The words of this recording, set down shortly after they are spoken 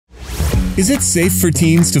Is it safe for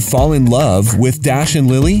teens to fall in love with Dash and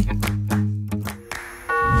Lily?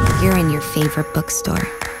 You're in your favorite bookstore,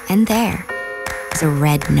 and there is a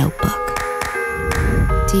red notebook.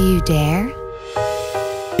 Do you dare?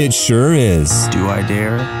 It sure is. Do I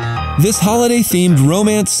dare? This holiday-themed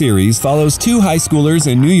romance series follows two high schoolers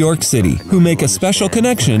in New York City who make a special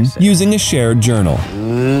connection using a shared journal.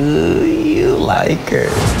 Ooh, you like her.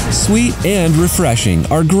 Sweet and refreshing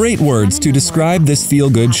are great words to describe this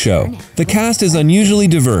feel-good show. The cast is unusually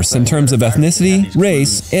diverse in terms of ethnicity,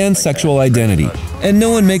 race, and sexual identity, and no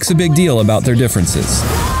one makes a big deal about their differences.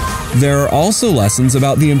 There are also lessons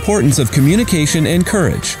about the importance of communication and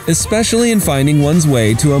courage, especially in finding one's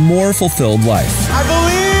way to a more fulfilled life. I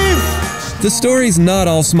believe! The story's not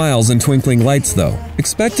all smiles and twinkling lights, though.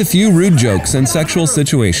 Expect a few rude jokes and sexual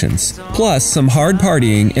situations, plus some hard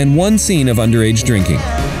partying and one scene of underage drinking.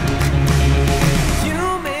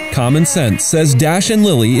 Common Sense says Dash and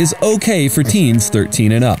Lily is okay for teens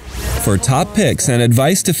 13 and up. For top picks and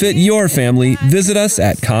advice to fit your family, visit us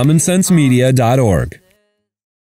at commonsensemedia.org.